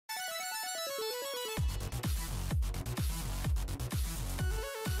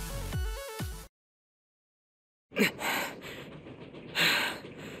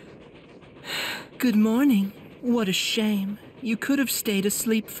Good morning. What a shame. You could have stayed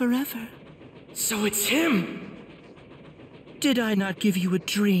asleep forever. So it's him! Did I not give you a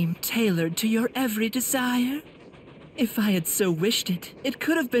dream tailored to your every desire? If I had so wished it, it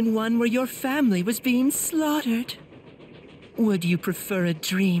could have been one where your family was being slaughtered. Would you prefer a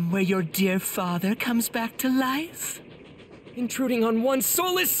dream where your dear father comes back to life? Intruding on one's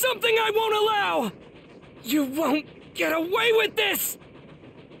soul is something I won't allow! You won't get away with this!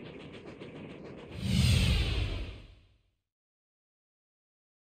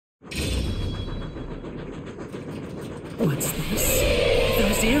 What's this?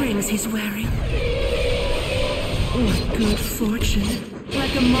 Those earrings he's wearing. What good fortune.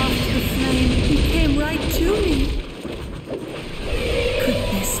 Like a moth to the flame, he came right to me. Could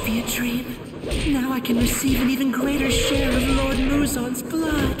this be a dream? Now I can receive an even greater share of Lord Muzon's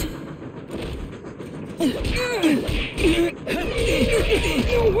blood.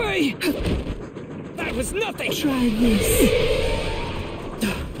 No way! That was nothing! Try this.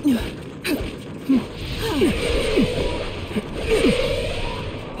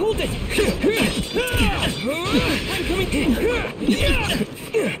 Hold it! I'm coming!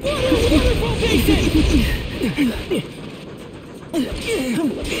 Waterfall basin!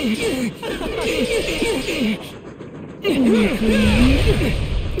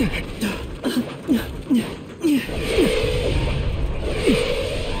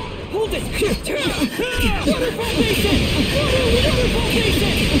 Hold it! Waterfall basin! Waterfall basin!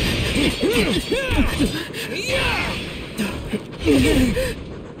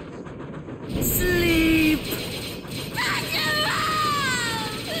 Sleep!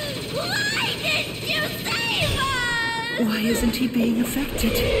 Why didn't you save us? Why isn't he being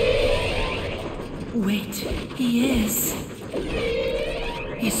affected? Wait, he is.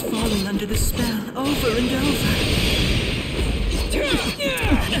 He's fallen under the spell over and over.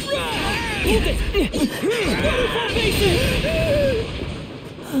 Hold it! Waterfall basin!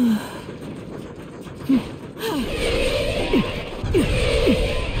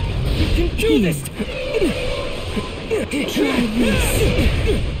 You can do this! Try this.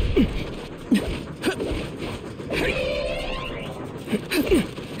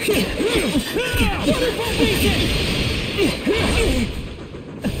 Waterfall basin!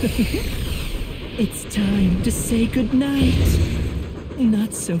 It's time to say goodnight.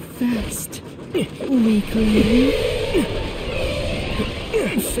 Not so fast. Weakling.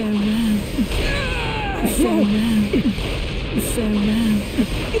 Farewell. Farewell. Farewell.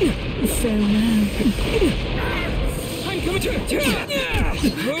 Farewell. I'm coming to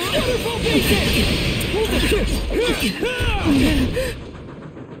Waterfall basin!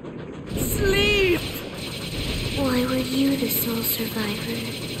 Sleep! Why were you the sole survivor?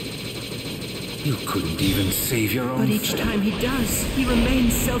 You couldn't even save your own. But each time he does, he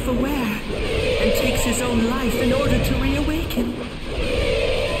remains self-aware and takes his own life in order to reawaken.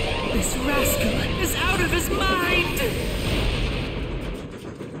 This rascal is out of his mind!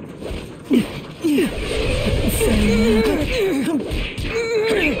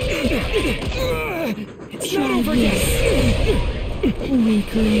 It's not over yet!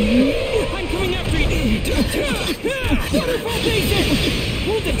 Weakling. I'm coming after you! Waterfall basin!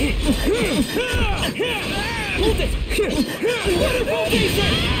 Hold it! Hold it! Waterfall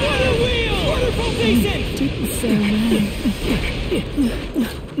basin! Water wheel! Waterfall basin! Farewell.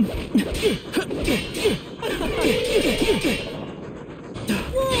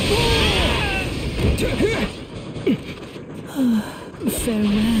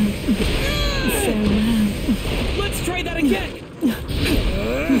 Farewell. Farewell. Let's try that again!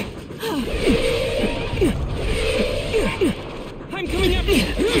 I'm coming after you!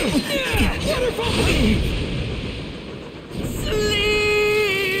 Waterfall!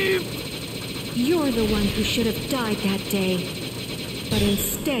 Sleep! You're the one who should have died that day. But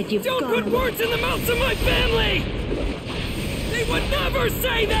instead you've Don't gone... put words in the mouths of my family! They would never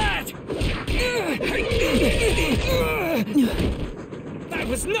say that! That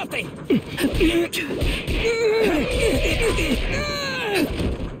was nothing!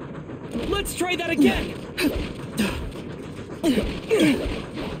 Let's try that again!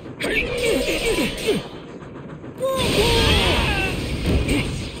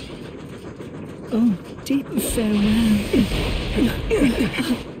 Oh, deep farewell.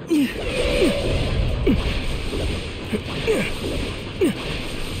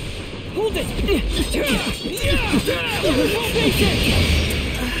 Hold it! Waterfall basin!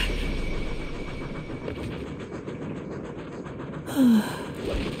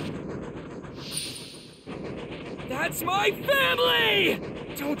 That's my family!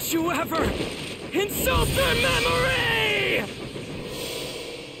 Don't you ever insult their memory!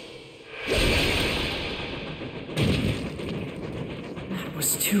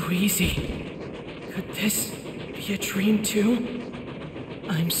 was too easy. Could this be a dream too?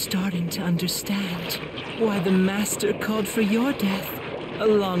 I'm starting to understand why the Master called for your death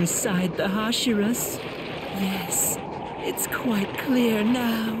alongside the Hashiras. Yes, it's quite clear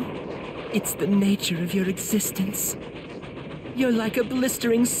now. It's the nature of your existence. You're like a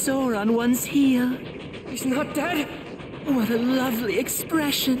blistering sore on one's heel. He's not dead? What a lovely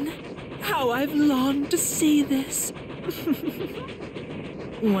expression. How I've longed to see this.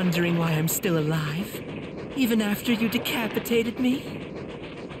 Wondering why I'm still alive, even after you decapitated me?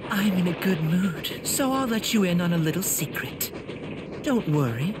 I'm in a good mood, so I'll let you in on a little secret. Don't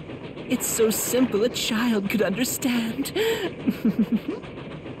worry. It's so simple a child could understand.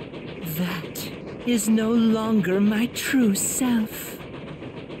 That is no longer my true self.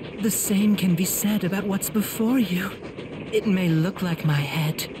 The same can be said about what's before you. It may look like my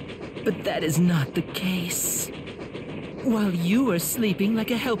head, but that is not the case. While you were sleeping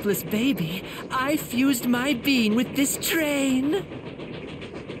like a helpless baby, I fused my being with this train.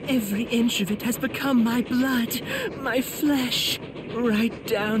 Every inch of it has become my blood, my flesh, right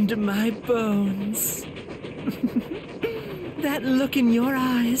down to my bones. That look in your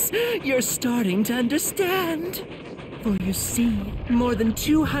eyes, you're starting to understand. For you see, more than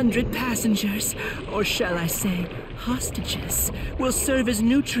 200 passengers, or shall I say, hostages, will serve as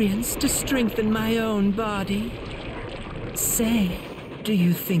nutrients to strengthen my own body. Say, do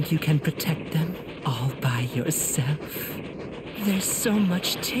you think you can protect them all by yourself? There's so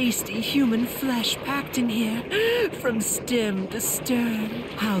much tasty human flesh packed in here, from stem to stern.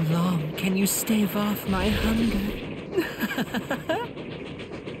 How long can you stave off my hunger?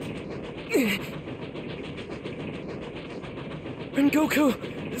 Rengoku!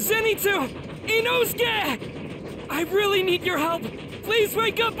 Zenitsu! Inosuke! I really need your help! Please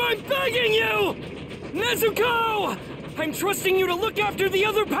wake up, I'm begging you! Nezuko! I'm trusting you to look after the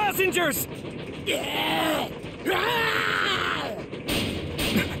other passengers! Yeah!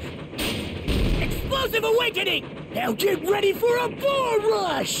 Explosive awakening! Now get ready for a bull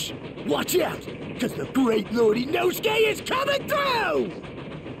rush! Watch out, because the great Lord Inosuke is coming through!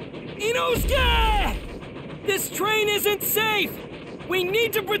 Inosuke! This train isn't safe! We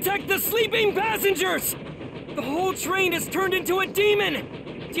need to protect the sleeping passengers! The whole train has turned into a demon!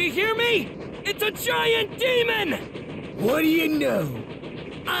 Do you hear me? It's a giant demon! What do you know?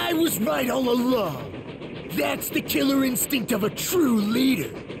 I was right all along. That's the killer instinct of a true leader.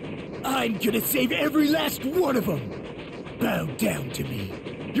 I'm gonna save every last one of them. Bow down to me.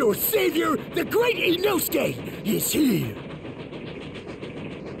 Your savior, the great Inosuke, is here.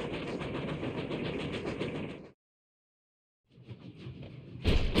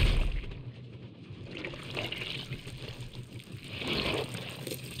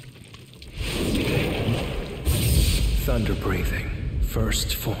 Thunder breathing,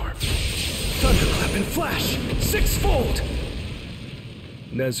 first form. Thunderclap and flash! Sixfold!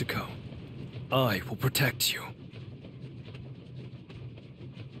 Nezuko, I will protect you.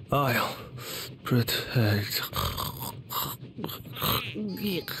 I'll protect.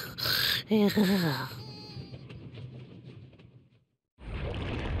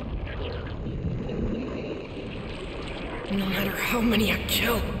 No matter how many I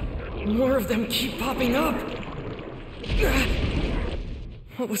kill, more of them keep popping up.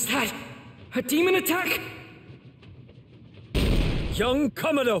 What was that? A demon attack? Young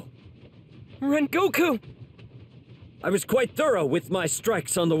Komodo! Rengoku! I was quite thorough with my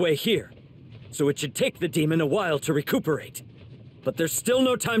strikes on the way here, so it should take the demon a while to recuperate. But there's still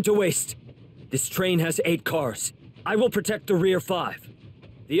no time to waste. This train has 8 cars. I will protect the rear 5.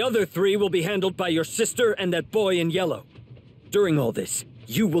 The other 3 will be handled by your sister and that boy in yellow. During all this,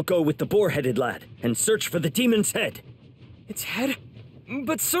 you will go with the boar-headed lad and search for the demon's head. Its head?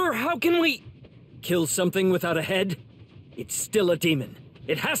 But sir, how can we... Kill something without a head? It's still a demon.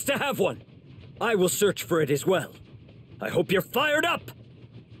 It has to have one. I will search for it as well. I hope you're fired up!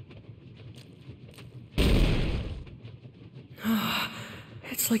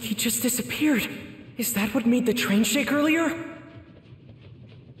 It's like he just disappeared. Is that what made the train shake earlier?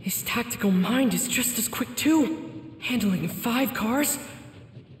 His tactical mind is just as quick too. Handling 5 cars?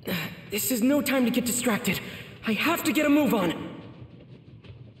 This is no time to get distracted. I have to get a move on.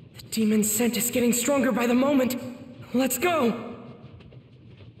 The demon's scent is getting stronger by the moment. Let's go!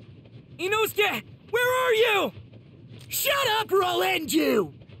 Inosuke! Where are you? Shut up or I'll end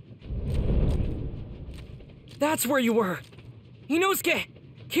you! That's where you were. Inosuke,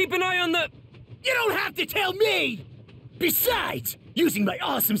 keep an eye on the... You don't have to tell me! Besides, using my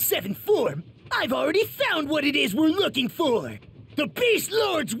awesome 7th form, I've already found what it is we're looking for! The Beast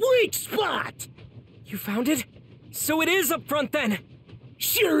Lord's weak spot! You found it? So it is up front then!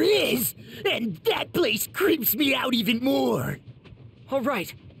 Sure is! And that place creeps me out even more!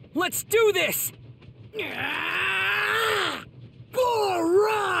 Alright, let's do this! Bull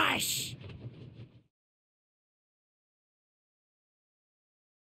rush!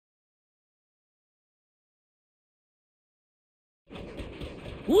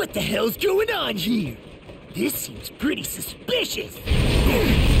 What the hell's going on here? This seems pretty suspicious.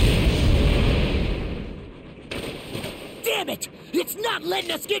 Damn it! It's not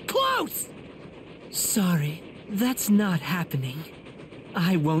letting us get close! Sorry, that's not happening.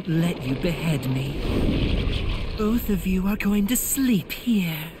 I won't let you behead me. Both of you are going to sleep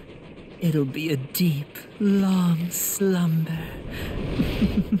here. It'll be a deep, long slumber.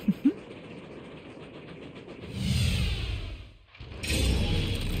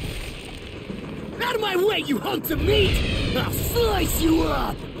 Out of my way, you hunks of meat! I'll slice you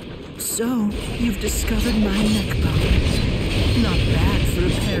up! So, you've discovered my neck bone. Not bad for a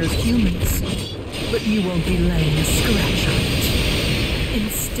pair of humans. But you won't be laying a scratch on it.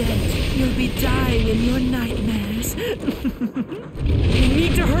 Instead, you'll be dying in your nightmares. We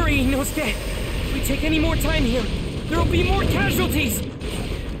need to hurry, Inosuke! If we take any more time here, there'll be more casualties!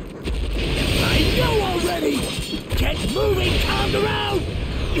 I know already! Get moving, Kangaroo!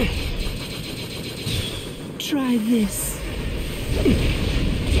 Try this.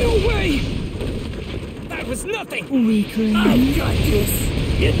 No way! That was nothing! Weakling. I got this!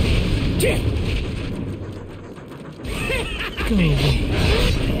 Go away.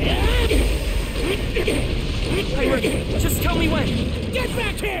 Heinrich, just tell me when! Get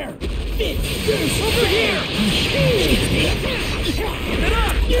back here! Over here! Keep it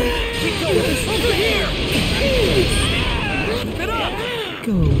up! Keep going! Over here! Keep it up!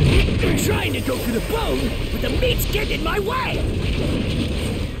 Go away. I'm trying to go for the bone, but the meat's getting in my way!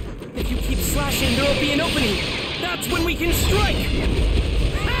 If you keep slashing, there'll be an opening. That's when we can strike!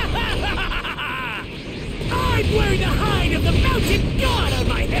 I'm wearing the hide of the mountain god on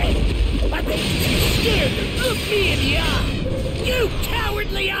my head! I bet you're too scared to look me in the eye! You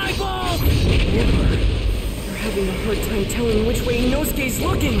cowardly eyeball! You're having a hard time telling which way Inosuke's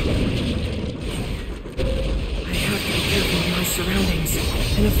looking. I have to be careful of my surroundings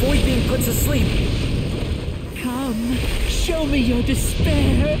and avoid being put to sleep. Come, show me your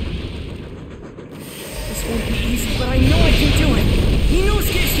despair. This won't be easy, but I know I can do it.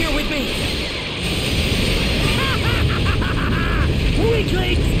 Inosuke's here with me.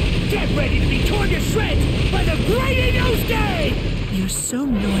 Weaklings! Get ready to be torn to shreds by the great Inosuke! You're so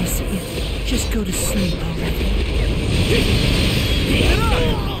noisy. Just go to sleep already.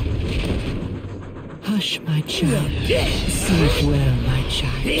 Hush, my child. Sleep well, my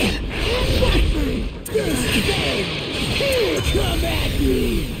child. Come at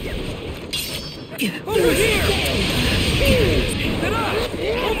me! Over here! Get up!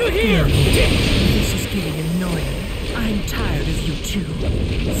 Over here! This is getting annoying. I'm tired of you two.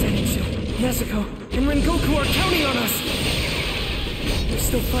 Zenitsu, Nezuko, and Rengoku are counting on us! They're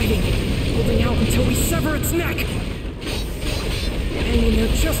still fighting, holding out until we sever its neck! Hang in there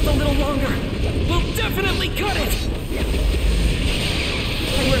just a little longer! We'll definitely cut it!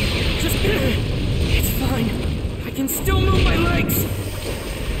 Heinrich, just... It's fine. I can still move my legs!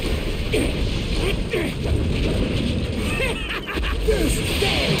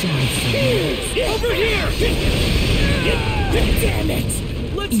 Over here! Damn it!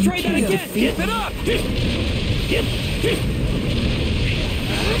 Let's try that again! Keep it up!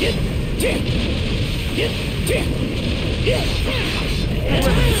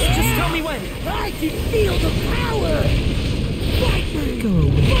 Just tell me when! I can feel the power! Fight me! Go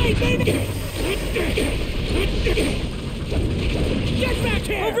away. Fight me! Get back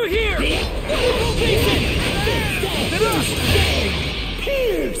here! Over here! Get up!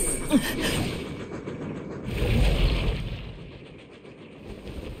 Pierce!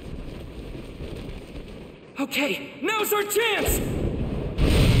 Okay, now's our chance!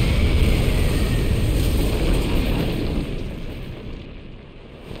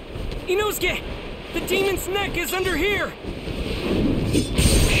 Inosuke! The demon's neck is under here!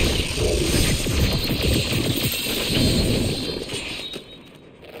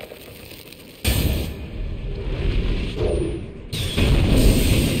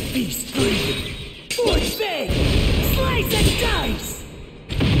 Beast breathing! Force fang! Slice and dice!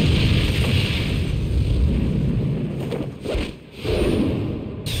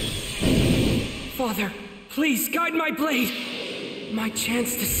 Father, please guide my blade! My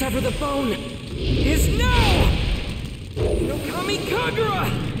chance to sever the bone is now! Hindokami Kagura!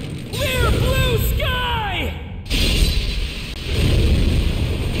 Clear blue sky!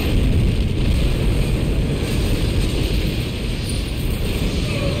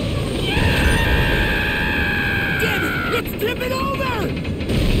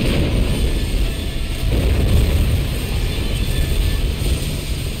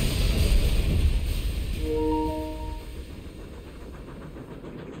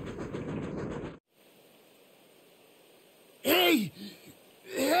 Hey!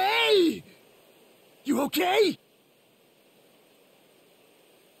 Hey! You okay?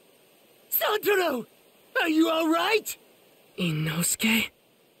 Sandro! Are you alright? Inosuke?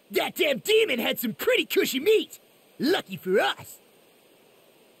 That damn demon had some pretty cushy meat! Lucky for us!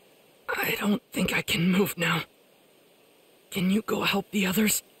 I don't think I can move now. Can you go help the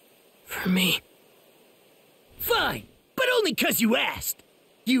others? For me. Fine, but only 'cause you asked.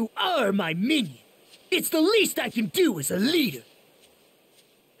 You are my minion. It's the least I can do as a leader.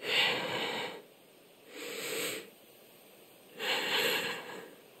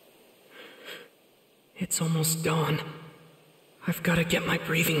 It's almost dawn. I've got to get my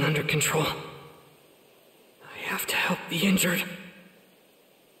breathing under control. I have to help the injured.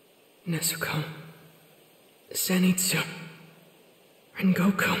 Nezuko, Zenitsu,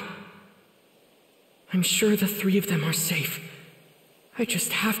 Rengoku. I'm sure the three of them are safe. I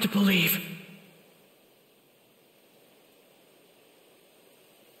just have to believe.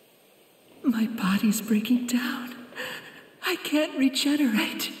 My body's breaking down. I can't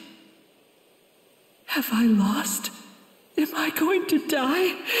regenerate. Have I lost? Am I going to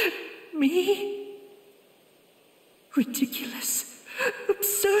die? Me? Ridiculous.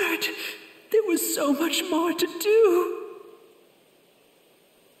 Absurd. There was so much more to do.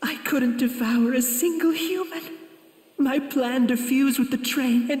 I couldn't devour a single human. My plan to fuse with the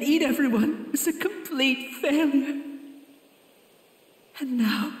train and eat everyone was a complete failure. And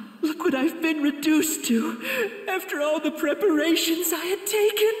now, look what I've been reduced to after all the preparations I had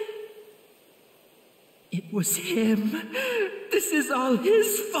taken. It was him. This is all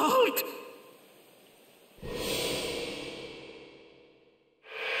his fault.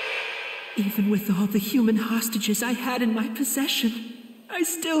 Even with all the human hostages I had in my possession, I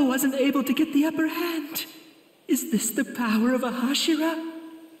still wasn't able to get the upper hand. Is this the power of a Hashira?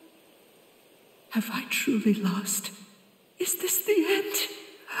 Have I truly lost? Is this the end?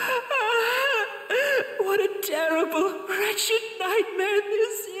 What a terrible, wretched nightmare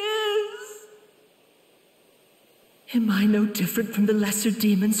this is! Am I no different from the lesser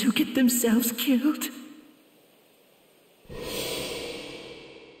demons who get themselves killed?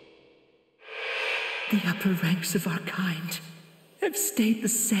 The upper ranks of our kind have stayed the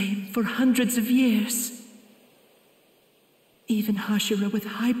same for hundreds of years. Even Hashira with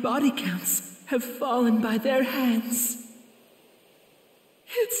high body counts have fallen by their hands.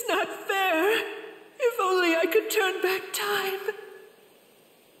 It's not fair. If only I could turn back time.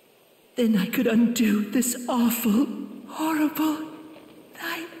 Then I could undo this awful, horrible